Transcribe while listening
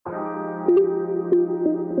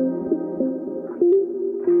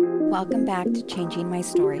Welcome back to Changing My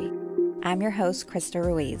Story. I'm your host, Krista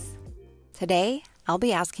Ruiz. Today, I'll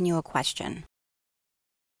be asking you a question.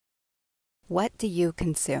 What do you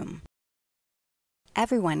consume?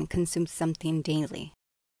 Everyone consumes something daily.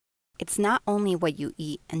 It's not only what you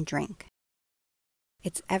eat and drink.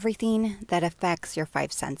 It's everything that affects your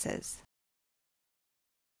five senses.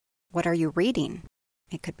 What are you reading?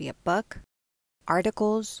 It could be a book,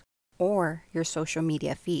 articles, or your social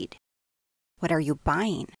media feed. What are you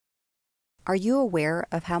buying? Are you aware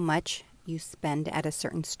of how much you spend at a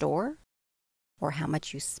certain store? Or how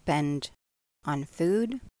much you spend on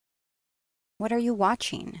food? What are you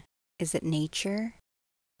watching? Is it nature,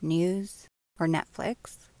 news, or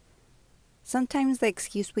Netflix? Sometimes the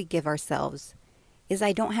excuse we give ourselves is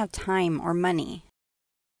I don't have time or money.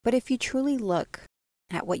 But if you truly look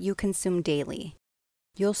at what you consume daily,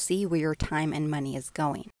 you'll see where your time and money is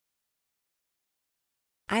going.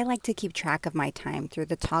 I like to keep track of my time through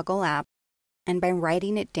the Toggl app and by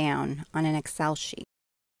writing it down on an Excel sheet.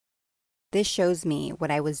 This shows me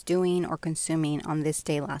what I was doing or consuming on this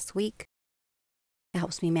day last week. It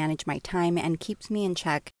helps me manage my time and keeps me in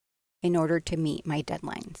check in order to meet my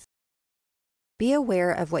deadlines. Be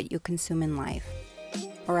aware of what you consume in life,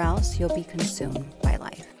 or else you'll be consumed by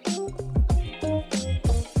life.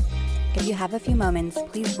 If you have a few moments,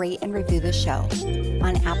 please rate and review the show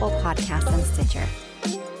on Apple Podcasts and Stitcher.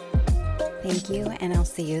 Thank you, and I'll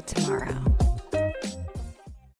see you tomorrow.